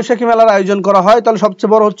বড় বৈশাখী মেলার আয়োজন করা হয়, তাহলে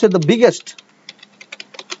সবচেয়ে বড় হচ্ছে the biggest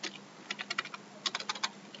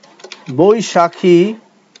Baishakhi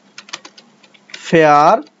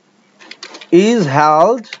fair is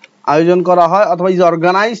held আয়োজন করা হয়, অথবা ইজ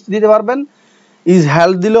অর্গানাইজড দিতে পারবেন, ইজ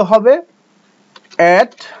হেল্ড দিলেও হবে,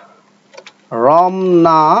 এট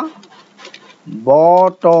রমনা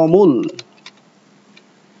বটমূল,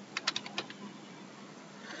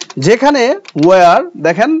 যেখানে ওয়্যার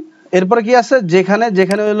দেখেন এরপরে কি আছে,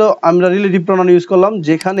 যেখানে হলো আমরা রিলেটিভ প্রোনাউন ইউজ করলাম,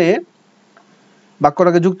 যেখানে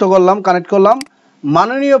বাক্যটাকে যুক্ত করলাম, কানেক্ট করলাম,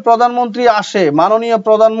 মাননীয় প্রধানমন্ত্রী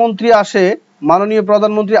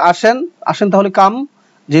আসেন তাহলে কাম,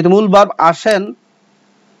 যেহেতু মূল ভার্ব আসেন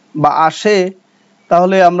বা আসে,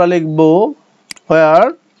 তাহলে আমরা লিখব where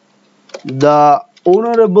the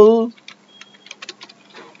honorable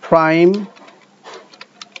prime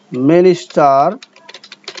minister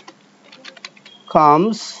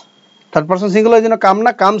comes, third person singular এর জন্য কাম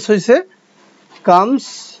না, কামস হইছে, কামস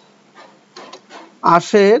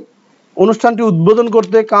আসে, অনুষ্ঠানটি উদ্বোধন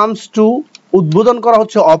করতে, কামস টু উদ্বোধন করা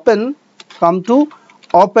হচ্ছে ওপেন, কাম টু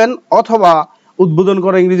ওপেন, অথবা উদ্বোধন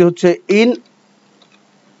করা ইংরেজি হচ্ছে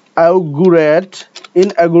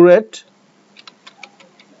inaugurate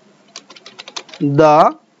the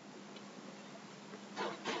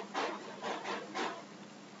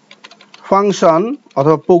ফাংশন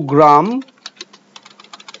অথবা প্রোগ্রাম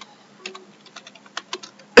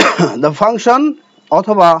দ্য ফাংশন,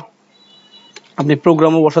 অথবা আপনি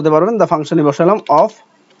প্রোগ্রামও বসাতে পারবেন, দ্য ফাংশনে বসালাম অফ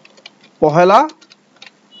পহেলা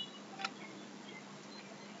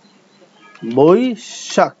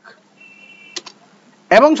বৈশাখ,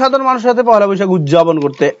 এবং সাধারণ মানুষের সাথে পহেলা বৈশাখ উদযাপন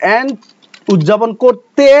করতে, এন্ড উদযাপন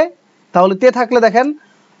করতে, তাহলে তে থাকলে দেখেন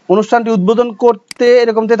অনুষ্ঠানটি উদ্বোধন করতে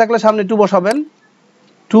এরকম তে থাকলে সামনে টু বসাবেন,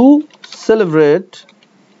 টু সেলিব্রেট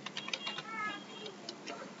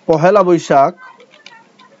পহেলা বৈশাখ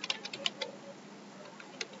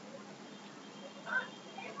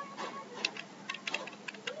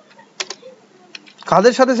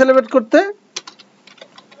কাদের সাথে সেলিব্রেট করতে,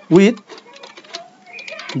 উইথ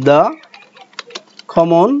দ্য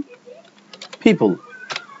কমন পিপল।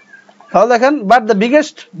 তাহলে দেখেন but the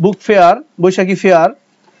biggest book fair Baishakhi fair,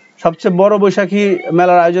 সবচেয়ে বড় বৈশাখী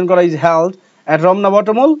মেলার আয়োজন করা is held at Ramna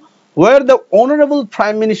বটমূল, war the honourable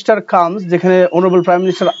prime minister comes, যেখানে অনারেবল প্রাইম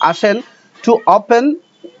মিনিস্টার আসেন, টু ওপেন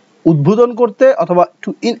উদ্বোধন করতে, অথবা টু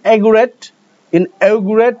ইনঅগুরেট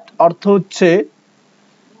অর্থ হচ্ছে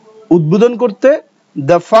উদ্বোধন করতে,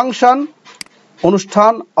 দ্য ফাংশন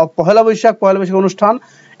অনুষ্ঠান অফ পহেলা বৈশাখ অনুষ্ঠান,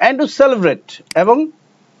 এন্ড টু সেলিব্রেট এবং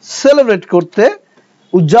সেলিব্রেট করতে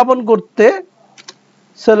উদযাপন করতে,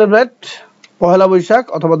 সেলিব্রেট পহেলা বৈশাখ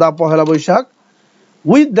অথবা দা Pohela Boishakh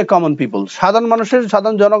with the common people,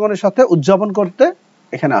 সাধারণ জনগণের সাথে উদযাপন করতে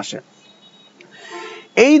এখানে আসে।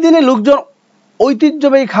 এই দিনে লোকজন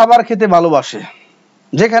ঐতিহ্যবাহী খাবার খেতে ভালোবাসে,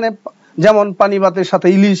 যেমন পানি ভাতের সাথে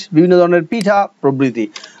ইলিশ, বিভিন্ন ধরনের পিঠা প্রভৃতি।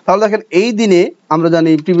 তাহলে দেখেন এই দিনে আমরা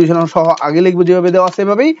জানি প্রিভিশন সহ আগে লিখবো যেভাবে দেওয়া আছে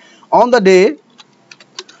সেভাবেই, অন দ্য ডে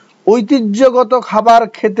ঐতিহ্যগত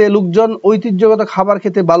খাবার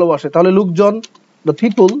খেতে ভালোবাসে, তাহলে লোকজন দ্য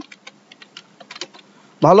পিপল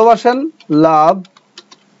ভালোবাসেন, love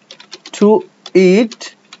to it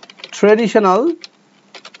traditional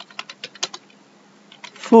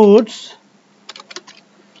foods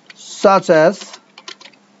such as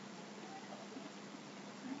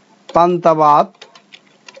পান্তা ভাত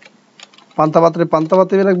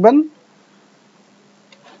রাখবেন,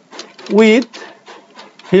 with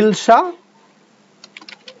hilsa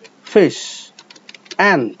fish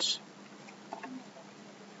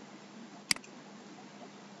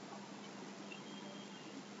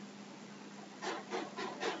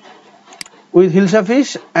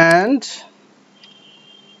and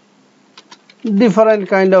different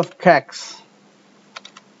kind of cakes,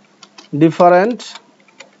 different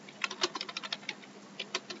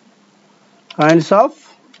kinds of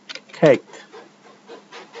cake.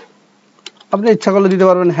 আপনি ইচ্ছা করলে দিতে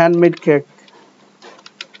পারবেন হ্যান্ডমেড কেক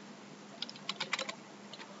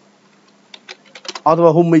অথবা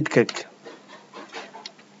হোমমেড কেক।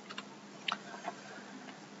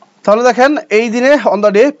 তাহলে দেখেন এই দিনে on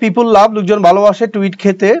the day people love, লোকজন ভালোবাসে টু ইট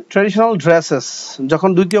খেতে ট্রেডিশনাল ড্রেসেস। যখন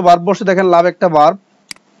দ্বিতীয় ভার্ব বসে দেখেন লাভ একটা ভার্ব,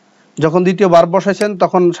 যখন দ্বিতীয় ভার্ব বসাইছেন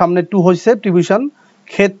তখন সামনে টু হয়েছে প্রিপোজিশন,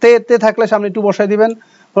 খেতে তে থাকলে সামনে টু বসাই দিবেন।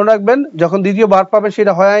 মনে রাখবেন যখন দ্বিতীয় ভার্ব পাবে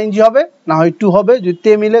সেটা হয় আইএনজি হবে না হয় টু হবে, যদি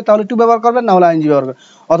তে মিলে তাহলে টু ব্যবহার করবেন, না হলে আইএনজি ব্যবহার করবেন,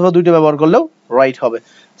 অথবা দুইটা ব্যবহার করলেও রাইট হবে।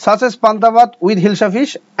 সাচ এস পান্তা ভাত with hilsa fish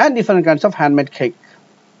and different kinds of handmade cake.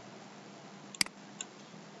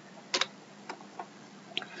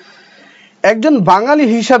 একজন বাঙালি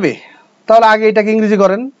হিসাবে, তাহলে আগে এটাকে ইংরেজি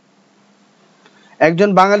করেন। একজন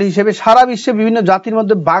বাঙালি হিসেবে সারা বিশ্বে বিভিন্ন জাতির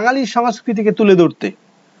মধ্যে বাঙালি সংস্কৃতিকে তুলে ধরতে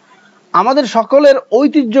আমাদের সকলের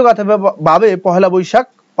ঐতিহ্যগতভাবে পহেলা বৈশাখ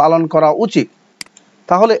পালন করা উচিত।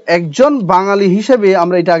 তাহলে একজন বাঙালি হিসেবে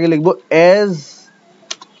আমরা এটা আগে লিখব অ্যাজ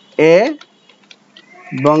এ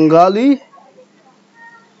বাঙালি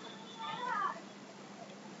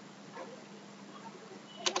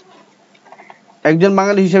একজন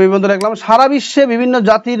বাঙালি হিসেবে বন্ধু রাখলাম সারা বিশ্বে বিভিন্ন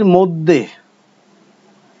জাতির মধ্যে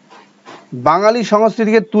বাঙালি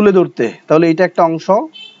সংস্কৃতিকে তুলে ধরতে। তাহলে এটা একটা অংশ,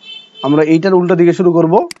 আমরা এইটার উল্টা দিকে শুরু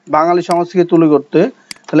করব, বাঙালি সংস্কৃতি তুলে ধরতে।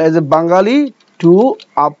 তাহলে as a Bangali two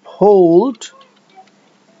uphold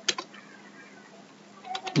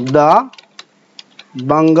the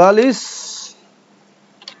বাঙালিস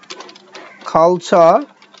culture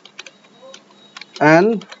and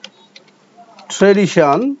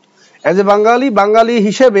tradition. As a বাঙালি, বাঙালি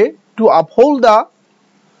হিসেবে টু আপহোল্ড দ্য,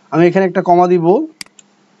 আমি এখানে একটা কমা দিব,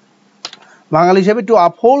 বাঙালি হিসেবে two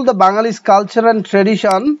uphold the বাঙালিস culture and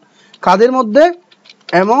tradition, কাদের মধ্যে?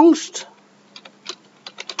 Amongst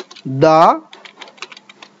the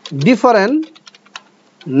different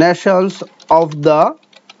Nations of the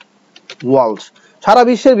world. সারা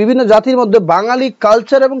বিশ্বের বিভিন্ন জাতির মধ্যে বাঙালি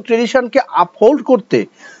কালচার এবং ট্রেডিশনকে আপহোল্ড করতে,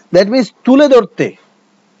 দ্যাট মিনস তুলে ধরতে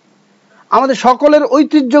আমাদের সকলের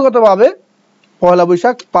ঐতিহ্যগতভাবে পয়লা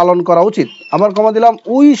বৈশাখ পালন করা উচিত। আবার কমা দিলাম,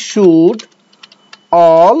 we should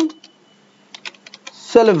all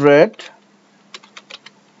celebrate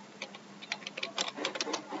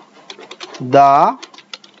the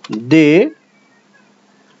day,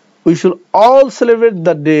 we should all celebrate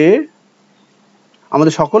the day,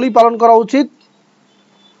 আমাদের সকলেই পালন করা উচিত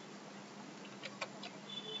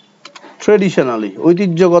ট্রেডিশনালি,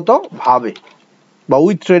 ঐতিহ্যগত ভাবে, বা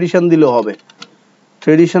উইথ ট্রেডিশন দিলেও হবে,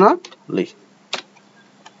 ট্রেডিশনালি।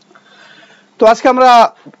 তো আজকে আমরা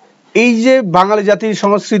এই যে বাঙালি জাতির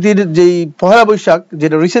সংস্কৃতির যেই পহেলা বৈশাখ,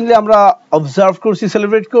 যেটা রিসেন্টলি আমরা অবজার্ভ করছি,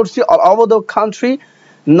 সেলিব্রেট করছি all over the country,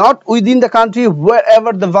 not within the country, war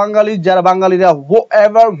ever the বাঙালি, যারা বাঙালিরা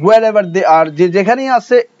ওয়ার এভার দে আর, যে যেখানেই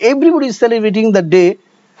আছে, everybody is celebrating the day,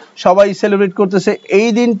 সবাই সেলিব্রেট করতেছে এই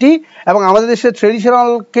দিনটি। এবং আমাদের দেশের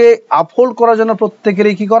ট্রেডিশনালকে আপহোল্ড করার জন্য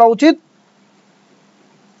প্রত্যেকেরই কি করা উচিত?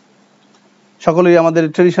 সকলেই আমাদের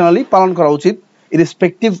ট্রেডিশনালি পালন করা উচিত,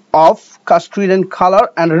 irrespective of caste, creed and color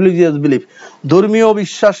and religious belief, ধর্মীয়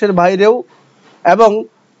বিশ্বাসের বাইরেও এবং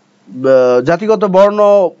জাতিগত বর্ণ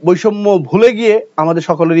বৈষম্য ভুলে গিয়ে আমাদের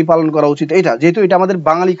সকলেরই পালন করা উচিত এটা, যেহেতু এটা আমাদের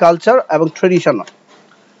বাঙালি কালচার এবং ট্রেডিশন।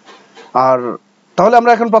 আর তাহলে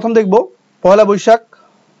আমরা এখন প্রথম দেখব পহেলা বৈশাখ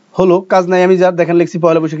হলো কাজ নাই আমি যার, দেখেন লিখছি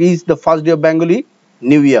Pohela Boishakh is the first day of Bengali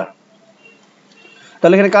new year.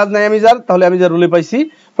 তাহলে এখানে কাজ নাই আমি যার, তাহলে আমি যার রুলে পাইছি।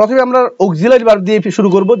 প্রথমে আমরা অক্সিলারি ভার্ব দিয়ে শুরু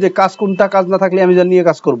করব, যে কাজ কোনটা, কাজ না থাকলে আমি যার নিয়ে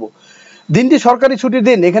কাজ করব। দিনটি সরকারি ছুটির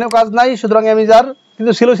দিন, এখানেও কাজ নাই, সুতরাং আমি যার,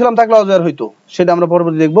 কিন্তু ছিলাম থাকলে অজয় হইতো, সেটা আমরা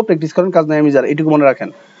পরবর্তী দেখবো, প্র্যাকটিস করেন, কাজ নাই আমি যার, এটুকু মনে রাখেন।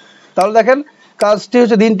 তাহলে দেখেন কাজটি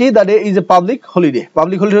হচ্ছে দিনটি, the day is a public holiday,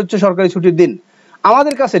 public holiday হচ্ছে সরকারি ছুটির দিন।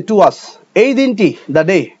 আমাদের কাছে টু আস, এই দিনটি দ্য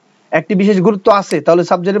ডে একটি বিশেষ গুরুত্ব আছে, তাহলে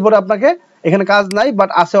সাবজেক্টের পরে আপনাকে এখানে কাজ নাই বাট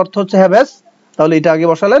আছে অর্থ হচ্ছে হ্যাভ, তাহলে এটা আগে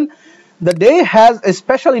বসালেন। The day has a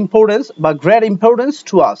special importance বা great importance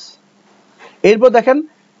to us। এরপর দেখেন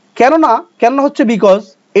কেন হচ্ছে বিকজ,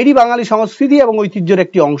 এটি বাঙালি সংস্কৃতি এবং ঐতিহ্যের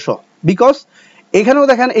একটি অংশ। বিকজ এখানেও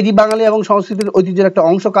দেখেন এটি বাঙালি এবং সংস্কৃতির ঐতিহ্যের একটা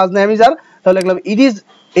অংশ, কাজ নেই আমি যার, তাহলে লিখলাম ইট ইজ,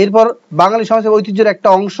 এরপর বাঙালি সংস্কৃতি ঐতিহ্যের একটা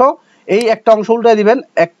অংশ, এই একটা অংশ উল্টায় দিবেন,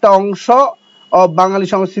 একটা অংশ অফ বাঙালি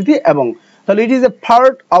সংস্কৃতি এবং, তাহলে it is a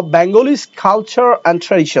part of Bengalese culture and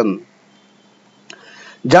tradition.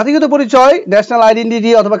 জাতিগত পরিচয়, ন্যাশনাল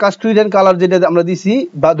আইডেন্টিটি অথবা কাস্ট, ক্রিড এন্ড কালার যেটা আমরা দিছি,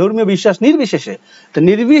 বা ধর্মীয় বিশ্বাস নির্বিশেষে, তো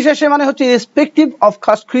নির্বিশেষে মানে হচ্ছে respective of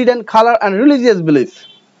caste, Creed and colour and religious belief,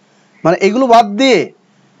 মানে এগুলো বাদ দিয়ে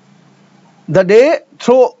the day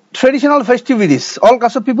through traditional festivities all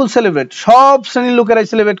cast off people celebrate, সব শ্রেণীর লোকেরাই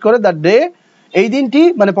সেলিব্রেট করে দ্য ডে, এই দিনটি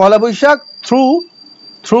মানে পহেলা বৈশাখ, থ্রু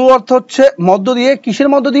থ্রু অর্থ হচ্ছে মধ্য দিয়ে, কিসের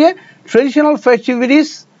মধ্য দিয়ে? ট্রেডিশনাল ফেস্টিভিটিস,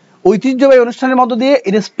 ঐতিহ্যবাহী অনুষ্ঠানের মধ্য দিয়ে,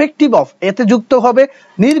 ইরেসপেক্টিভ অফ, এতে যুক্ত হবে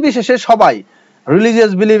নির্বিশেষে সবাই,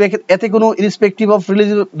 রিলিজিয়াস বিলিভ, এতে কোনো ইরেসপেক্টিভ অফ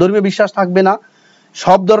রিলিজিয়াস ধর্মীয় বিশ্বাস থাকবে না,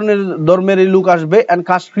 সব ধরনের ধর্মেরই লোক আসবে, and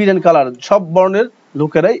caste, Creed and colour, সব বর্ণের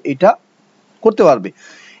লোকেরাই এটা করতে পারবে।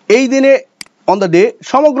 এই দিনে অন দ্য ডে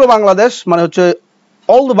সমগ্র বাংলাদেশ, মানে হচ্ছে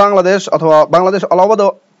অল দ্য বাংলাদেশ অথবা Bangladesh all over the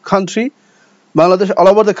country, Bangladesh all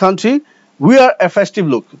over the country we are A festive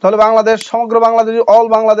look. তাহলে বাংলাদেশ, সমগ্র Bangladesh, all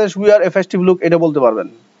Bangladesh we are A festive look, এটা বলতে পারবেন।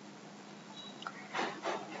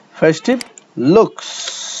 ফেস্টিভ লুকস,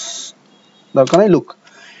 দরকার নেই লুক।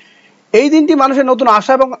 এই দিনটি মানুষের নতুন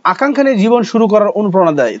আশা এবং আকাঙ্ক্ষা নিয়ে জীবন শুরু করার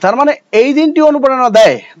অনুপ্রেরণা দেয়। তার মানে এই দিনটি অনুপ্রেরণা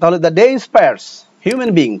দেয়। তাহলে the day inspires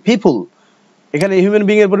human being, পিপুল, এখানে হিউম্যান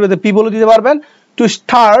বিং এর পরিবর্তে পিপলও দিতে পারবেন, টু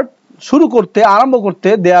স্টার্ট, শুরু করতে, আরম্ভ করতে,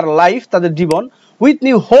 দেয়ার লাইফ, তাদের জীবন, with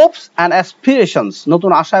new Hopes and aspirations,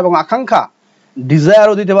 নতুন আশা এবং আকাঙ্ক্ষা,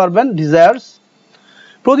 ডিজায়ারও দিতে পারবেন, ডিজায়ার্স।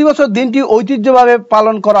 প্রতি বছর দিনটি ঐতিহ্যভাবে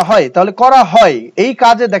পালন করা হয়। তাহলে করা হয়, এই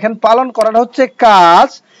কাজে দেখেন পালন করাটা হচ্ছে কাজ,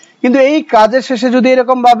 কিন্তু এই কাজের শেষে যদি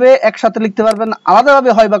এরকম ভাবে একসাথে লিখতে পারবেন,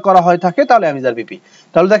 আলাদাভাবে হয় বা করা হয় থাকে, তাহলে আমিজার বিপি।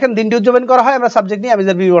 তাহলে দেখেন দিনটি উদযাপন করা হয়, আমরা সাবজেক্ট নিয়ে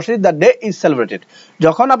আমিজার বিপি বসে, দ্য ডে ইজ সেলিব্রেটেড।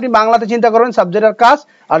 যখন আপনি বাংলাতে চিন্তা করবেন সাবজেক্টের কাজ,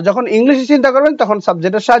 আর যখন ইংলিশে চিন্তা করবেন তখন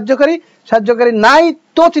সাবজেক্টের সাহায্যকারী নাই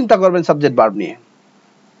তো চিন্তা করবেন সাবজেক্ট ভার্ব নিয়ে।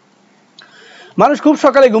 মানুষ খুব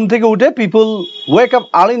সকালে ঘুম থেকে উঠে, people wake up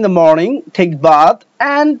early in the morning, take bath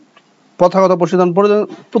and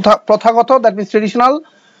প্রথাগত দ্যাট মিনস ট্রেডিশনাল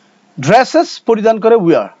ড্রেসেস পরিধান করে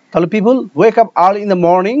উইয়ার। তাহলে people wake up early in the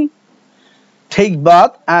morning, take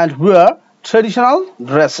bath and wear traditional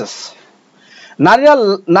dresses.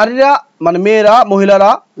 নারীরা মানে মেয়েরা,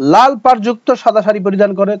 মহিলারা লাল পাড়যুক্ত সাদা শাড়ি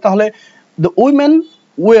পরিধান করে। তাহলে the women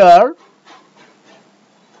war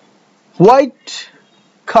white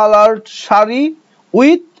coloured sari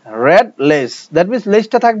with red less, that means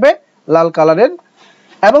লেসটা থাকবে লাল কালারের।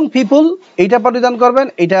 এবং পিপল এইটা পরিধান করবেন,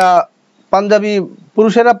 এটা পাঞ্জাবি,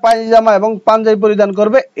 পুরুষেরা পায়জামা এবং পাঞ্জাবি পরিধান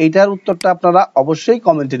করবে। এইটার উত্তরটা আপনারা অবশ্যই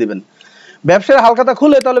কমেন্টে দিবেন। ব্যবসার হালখাতা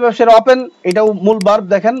খুলে, তাহলে ব্যবসার ওপেন, এটাও মূল ভার্ব,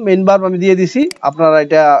 দেখেন মেইন ভার্ব আমি দিয়ে দিছি, আপনারা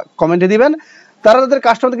এটা কমেন্টে দিবেন। তারা তাদের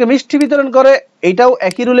কাস্টমারদেরকে মিষ্টি বিতরণ করে, এটাও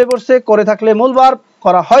একই রুলে পড়ছে, করে থাকলে মূল ভার্ব,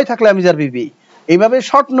 করা হয় থাকলে আমিজার বিপি। এইভাবে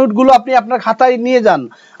শর্ট নোটগুলো আপনি আপনার খাতায় নিয়ে যান।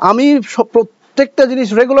 আমি প্রত্যেকটা জিনিস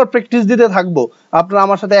রেগুলার প্র্যাকটিস দিতে থাকবো। আপনারা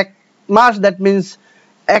আমার সাথে 1 মাস, দ্যাট মিনস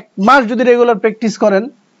 1 মাস যদি রেগুলার প্র্যাকটিস করেন,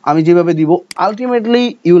 আমি যেভাবে দিব, ultimately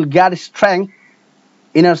you will get strength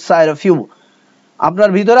inner side of you. আপনার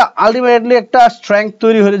ভিতরে আলটিমেটলি একটা স্ট্রেংথ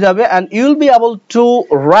তৈরি হয়ে যাবে, and you will be able to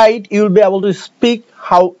write, you will be able to speak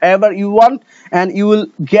however you want, and you will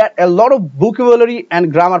get a lot of vocabulary and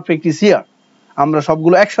grammar practice here. আমরা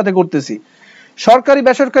সবগুলো একসাথে করতেছি। সরকারি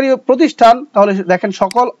বেসরকারি প্রতিষ্ঠান, তাহলে দেখেন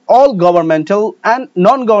সকল, all governmental and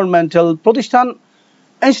non governmental প্রতিষ্ঠান,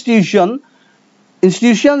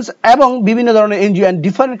 ইনস্টিটিউশনস এবং বিভিন্ন ধরনের NGO and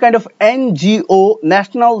different kind of NGO,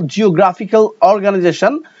 national geographical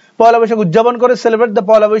organisation পয়লা বৈশাখ উদযাপন করে, celebrate the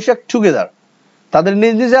Poila Boishakh together, তাদের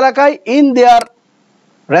নিজ নিজ এলাকায়, ইন দেয়ার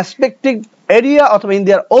রেসপেক্টিভ এরিয়া অথবা ইন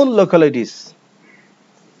দেয়ার ওন লোকালিটিস।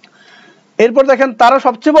 এরপর দেখেন তারা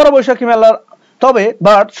সবচেয়ে বড় বৈশাখী মেলার,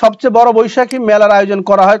 সবচেয়ে বড় বৈশাখী মেলার আয়োজন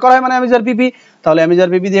করা হয় মানে আমিজার পিপি। তাহলে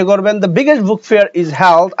আমিজার পিপি দিয়ে করবেন, the biggest book fair is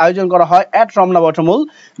held, আয়োজন করা হয় এট রমনা বটমূল,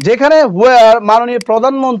 যেখানে ওয়ার মাননীয়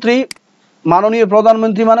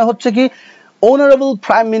প্রধানমন্ত্রী মানে হচ্ছে কি অনারেবল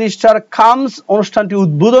প্রাইম মিনিস্টার কামস, অনুষ্ঠানটি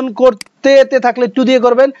উদ্বোধন করতে, এতে থাকলে টু দিয়ে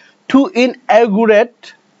করবেন, টু ইনঅগুরেট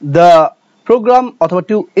দ্য প্রোগ্রাম অথবা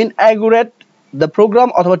টু ইনঅগুরেট দ্য প্রোগ্রাম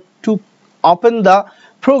অথবা টু ওপেন দ্য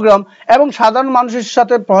প্রোগ্রাম, এবং সাধারণ মানুষের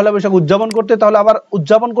সাথে পহেলা বৈশাখ উদযাপন করতে, তাহলে আবার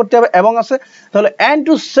উদযাপন করতে হবে এবং আছে, তাহলে and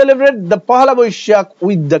to celebrate the Pohela Boishakh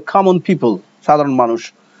with the common people, সাধারণ মানুষ।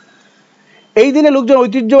 এই দিনে লোকজন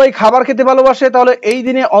ঐতিহ্যবাহী খাবার খেতে ভালোবাসে। তাহলে এই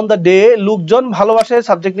দিনে অন দ্য ডে লোকজন ভালোবাসে,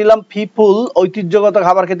 সাবজেক্ট নিলাম পিপল, ঐতিহ্যগত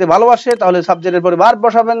খাবার খেতে ভালোবাসে, তাহলে সাবজেক্টের পরে ভার্ব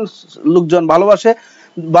বসাবেন, লোকজন ভালোবাসে,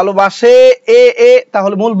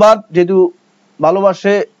 তাহলে মূল ভার্ব, যেহেতু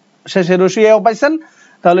ভালোবাসে শেষে রসিয়াও পাইছেন,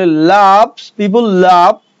 তাহলে লাভস, পিপল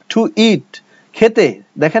লাভ টু ইট, খেতে,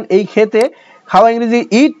 দেখেন এই খেতে, খাওয়া ইংরেজি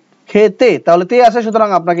ইট, খেতে, তাহলে তে আছে, সুতরাং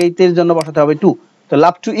আপনাকে এই তের জন্য বসাতে হবে টু, তো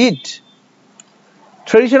love to it.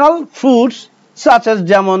 Traditional foods such as,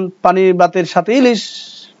 যেমন পানির ভাতের সাথে ইলিশ,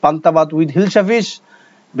 পান্তা ভাত উইথ হিলসা ফিশ,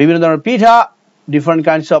 বিভিন্ন ধরনের পিঠা, different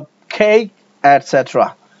kinds of cake etcetera.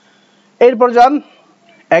 এরপর যান,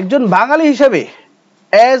 একজন বাঙালি হিসেবে,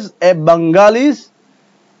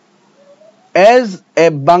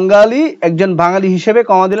 একজন বাঙালি হিসেবে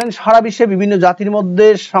কমা দিলেন, সারা বিশ্বে বিভিন্ন জাতির মধ্যে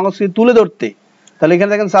সংস্কৃতি তুলে ধরতে। তাহলে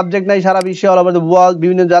এখানে দেখেন সাবজেক্ট নাই, সারা বিশ্বে, অল ওভার দ্য ওয়ার্ল্ড,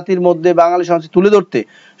 বিভিন্ন জাতির মধ্যে বাঙালি সংস্কৃতি তুলে ধরতে,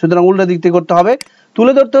 সুতরাং উল্টা দিক থেকে করতে হবে।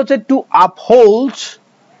 তুলে ধরতে হচ্ছে two uphold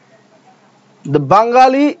the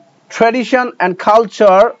Bengali tradition and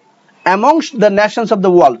culture amongst the nations of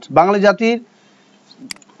the world. বাঙালি জাতির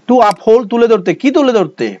to uphold তুলে ধরতে, কি তুলে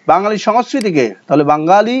ধরতে? বাঙালি সংস্কৃতিকে। তাহলে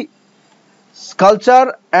বাঙালি culture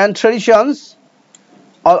and traditions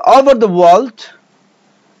all over the world,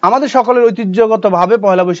 আমাদের সকলের ঐতিহ্যগতভাবে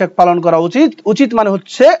পহেলা বৈশাখ পালন করা উচিত। উচিত মানে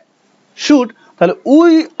হচ্ছে should, তাহলে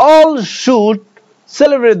we all should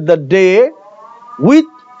celebrate the day with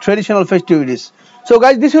traditional festivities. So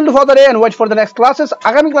guys, this will do for the day and wait for the next classes.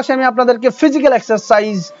 আগামী ক্লাসে আমি আপনাদেরকে physical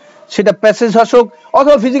exercise, সেটা প্যাসেজ আসুক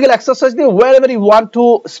অথবা physical exercise দিয়ে wherever you want to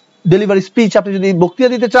deliver speech, আপনি যদি বক্তৃতা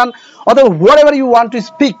দিতে চান অথবা whatever you want to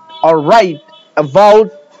speak or write about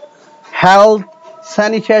health,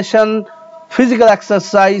 sanitation, physical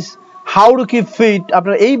exercise, how to keep fit,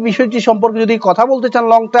 আপনারা এই বিষয়টি সম্পর্কে যদি কথা বলতে চান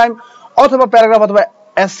লং টাইম অথবা প্যারাগ্রাফ অথবা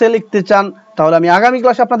এসে লিখতে চান, তাহলে আমি আগামী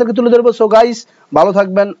ক্লাসে আপনাদেরকে তুলে ধরবো। সো গাইস, ভালো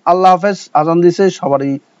থাকবেন, আল্লাহ হাফেজ। আজান দিছে,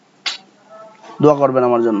 সবারই দোয়া করবেন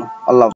আমার জন্য। আল্লাহ।